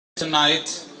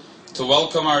tonight to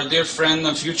welcome our dear friend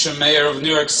and future mayor of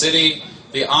New York City,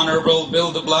 the Honorable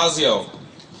Bill DeBlasio.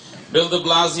 Bill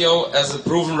DeBlasio has a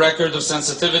proven record of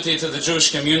sensitivity to the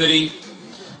Jewish community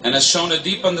and has shown a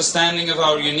deep understanding of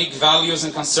our unique values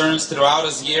and concerns throughout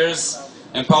his years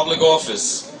in public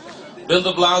office. Bill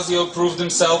DeBlasio proved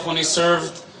himself when he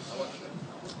served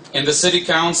in the City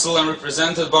Council and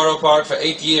represented Borough Park for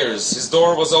 8 years. His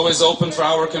door was always open for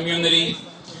our community.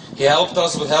 He helped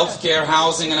us with healthcare,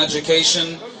 housing and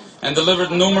education and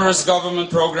delivered numerous government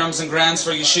programs and grants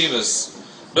for yeshivas.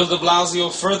 Bill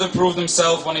DeBlasio further proved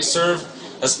himself when he served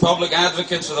as public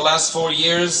advocate for the last 4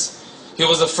 years. He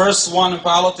was the first one in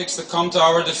politics to come to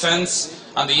our defense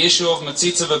on the issue of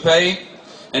Metzitzah,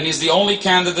 and he's the only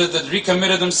candidate that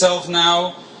recommitted himself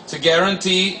now to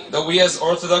guarantee that we as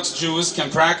Orthodox Jews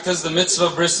can practice the mitzvah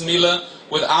of bris milah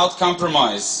without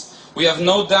compromise. We have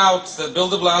no doubt that Bill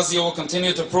DeBlasio will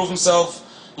continue to prove himself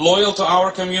loyal to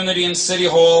our community and City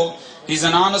Hall. He's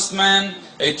an honest man,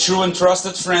 a true and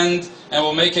trusted friend, and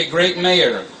will make a great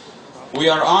mayor. We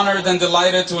are honored and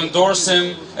delighted to endorse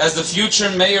him as the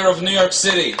future mayor of New York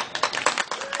City.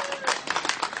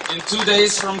 In 2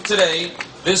 days from today,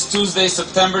 this Tuesday,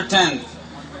 September 10th,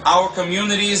 our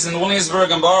communities in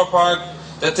Williamsburg and Borough Park,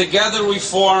 that together we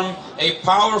form a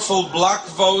powerful block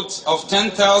vote of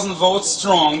 10,000 votes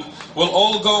strong, will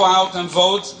all go out and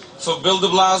vote for Bill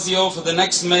DeBlasio for the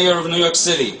next mayor of New York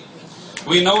City.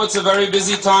 We know it's a very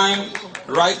busy time,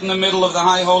 right in the middle of the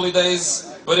high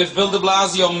holidays, but if Bill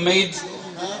DeBlasio made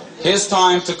his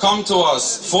time to come to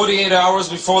us 48 hours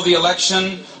before the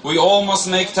election, we all must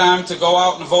make time to go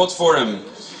out and vote for him.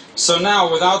 So now,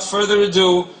 without further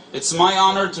ado, it's my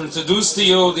honor to introduce to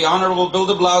you the Honorable Bill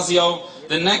DeBlasio,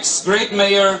 the next great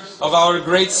mayor of our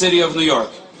great city of New York.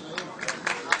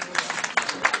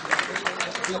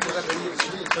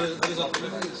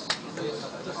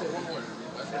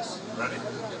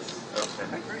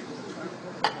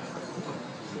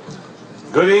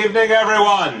 Good evening,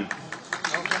 everyone.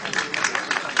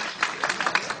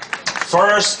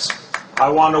 First, I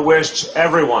want to wish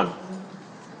everyone,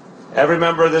 every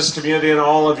member of this community and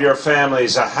all of your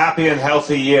families, a happy and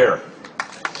healthy year.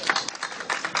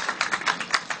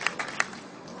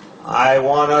 I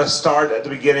want to start at the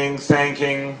beginning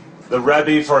thanking the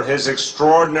Rebbe for his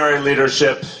extraordinary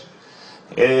leadership.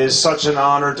 It is such an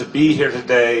honor to be here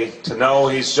today, to know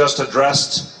he's just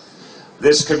addressed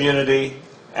this community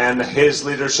and his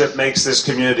leadership makes this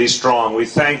community strong. We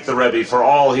thank the Rebbe for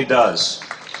all he does.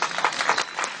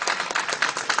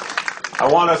 I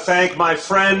want to thank my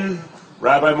friend,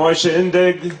 Rabbi Moshe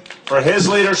Indig, for his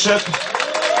leadership.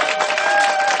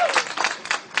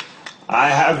 I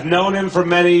have known him for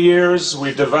many years.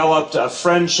 We've developed a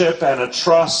friendship and a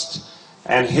trust,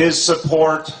 and his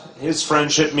support, his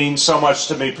friendship means so much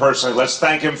to me personally. Let's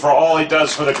thank him for all he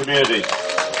does for the community.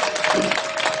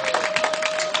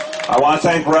 I want to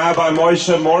thank Rabbi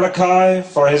Moshe Mordecai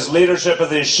for his leadership of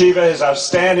the yeshiva, his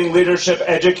outstanding leadership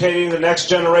educating the next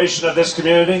generation of this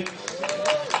community.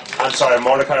 I'm sorry,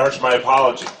 Mordecai Hirsch, my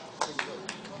apology.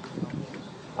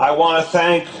 I want to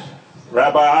thank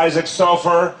Rabbi Isaac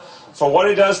Sofer for what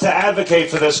he does to advocate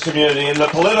for this community in the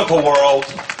political world.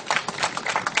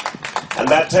 And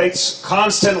that takes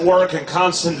constant work and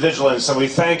constant vigilance, and we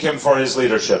thank him for his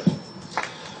leadership.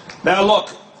 Now look,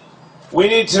 we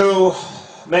need to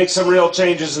make some real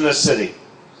changes in this city,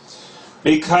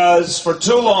 because for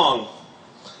too long,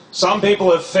 some people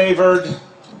have favored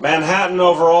Manhattan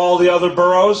over all the other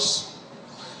boroughs.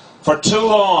 For too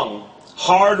long,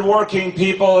 hard-working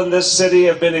people in this city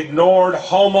have been ignored.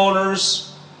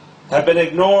 Homeowners have been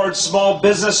ignored. Small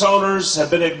business owners have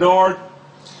been ignored.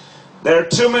 There are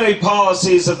too many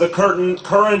policies of the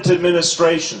current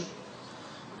administration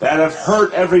that have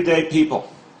hurt everyday people.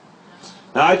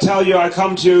 Now I tell you, I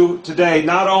come to you today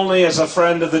not only as a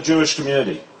friend of the Jewish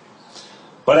community,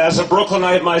 but as a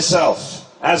Brooklynite myself,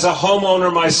 as a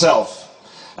homeowner myself,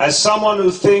 as someone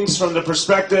who thinks from the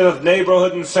perspective of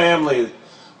neighborhood and family,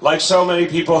 like so many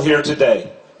people here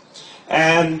today.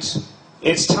 And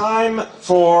it's time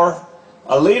for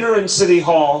a leader in City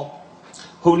Hall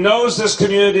who knows this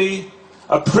community,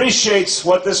 appreciates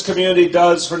what this community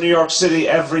does for New York City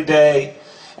every day,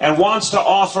 and wants to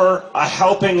offer a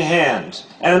helping hand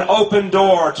and an open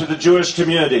door to the Jewish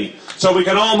community so we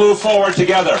can all move forward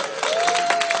together.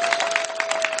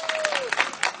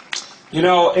 You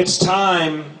know, it's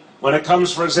time, when it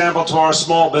comes, for example, to our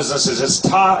small businesses, it's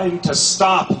time to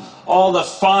stop all the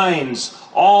fines,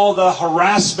 all the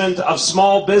harassment of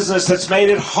small business that's made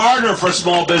it harder for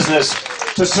small business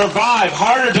to survive,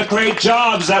 harder to create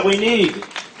jobs that we need.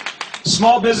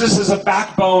 Small business is a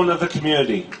backbone of the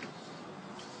community.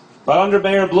 But under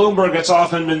Mayor Bloomberg, it's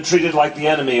often been treated like the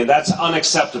enemy, and that's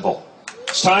unacceptable.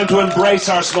 It's time to embrace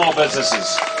our small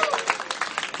businesses.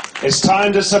 It's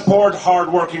time to support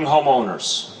hardworking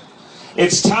homeowners.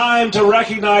 It's time to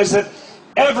recognize that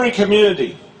every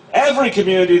community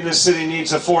in this city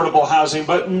needs affordable housing,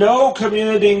 but no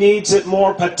community needs it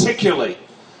more particularly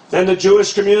than the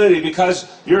Jewish community,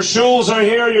 because your shuls are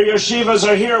here, your yeshivas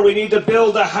are here. We need to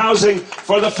build the housing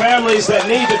for the families that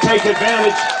need to take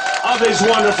advantage of these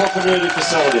wonderful community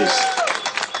facilities.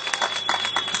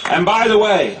 And by the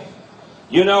way,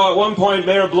 you know, at one point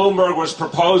Mayor Bloomberg was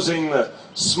proposing the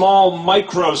small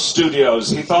micro studios.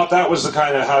 He thought that was the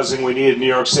kind of housing we need in New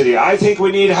York City. I think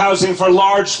we need housing for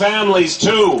large families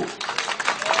too.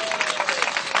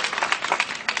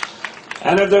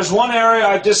 And if there's one area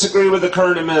I disagree with the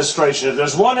current administration, if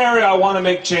there's one area I want to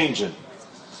make change in,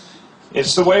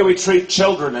 it's the way we treat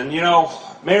children. And you know,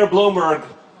 Mayor Bloomberg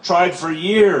tried for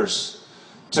years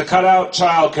to cut out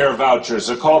child care vouchers.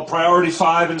 They're called Priority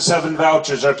 5 and 7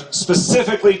 vouchers. They're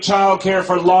specifically child care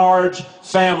for large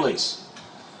families.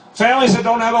 Families that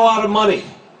don't have a lot of money,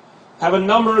 have a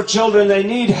number of children, they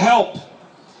need help.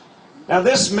 Now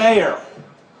this mayor,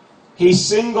 he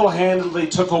single-handedly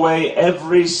took away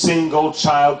every single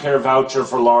child care voucher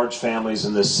for large families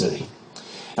in this city.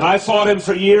 And I fought him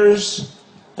for years,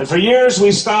 and for years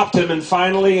we stopped him, and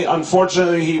finally,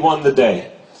 unfortunately, he won the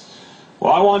day.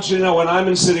 Well, I want you to know, when I'm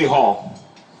in City Hall,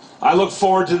 I look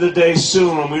forward to the day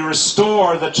soon when we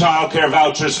restore the child care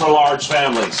vouchers for large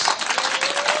families.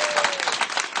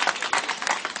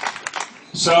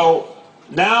 So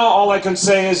now all I can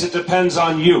say is it depends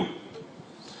on you.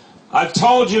 I've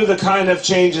told you the kind of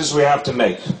changes we have to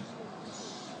make.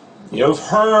 You've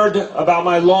heard about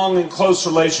my long and close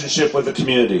relationship with the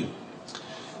community.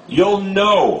 You'll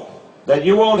know that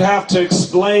you won't have to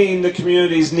explain the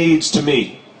community's needs to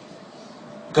me,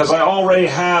 because I already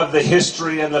have the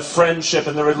history and the friendship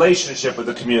and the relationship with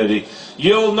the community.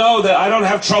 You'll know that I don't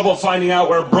have trouble finding out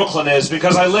where Brooklyn is,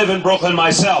 because I live in Brooklyn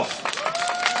myself.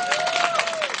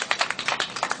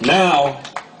 Now,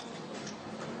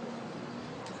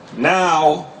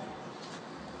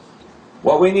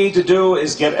 what we need to do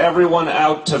is get everyone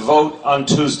out to vote on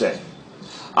Tuesday.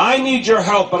 I need your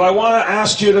help, but I want to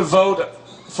ask you to vote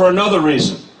for another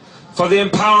reason, for the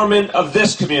empowerment of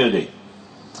this community.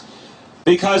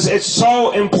 Because it's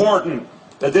so important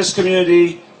that this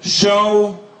community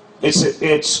show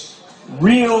its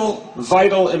real,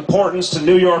 vital importance to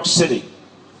New York City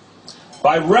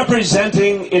by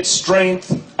representing its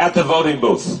strength at the voting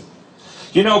booth.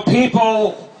 You know,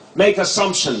 people make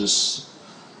assumptions,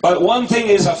 but one thing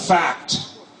is a fact.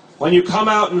 When you come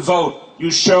out and vote,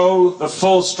 you show the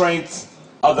full strength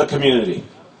of the community.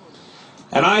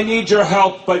 And I need your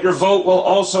help, but your vote will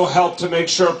also help to make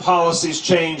sure policies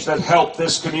change that help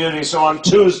this community. So on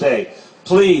Tuesday,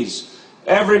 please,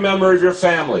 every member of your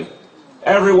family,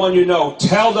 everyone you know,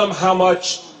 tell them how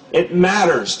much it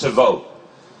matters to vote.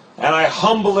 And I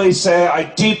humbly say I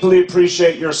deeply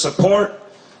appreciate your support.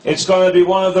 It's going to be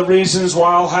one of the reasons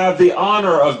why I'll have the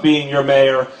honor of being your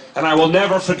mayor, and I will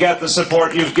never forget the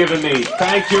support you've given me.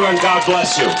 Thank you, and God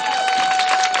bless you.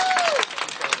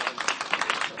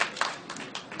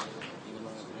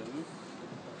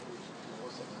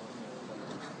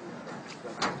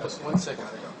 Just 1 second.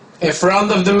 In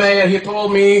front of the mayor, he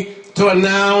told me to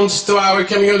announce to our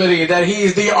community that he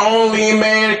is the only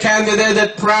mayor candidate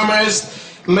that promised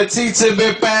Metzitzah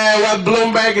what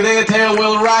Bloomberg did. He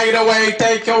will right away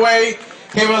take away.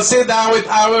 He will sit down with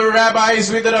our rabbis,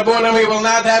 with the Aronim. He will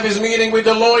not have his meeting with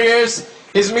the lawyers.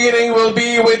 His meeting will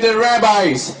be with the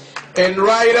rabbis. And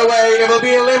right away it will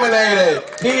be eliminated.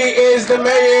 He is the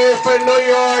mayor for New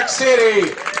York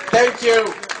City. Thank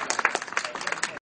you.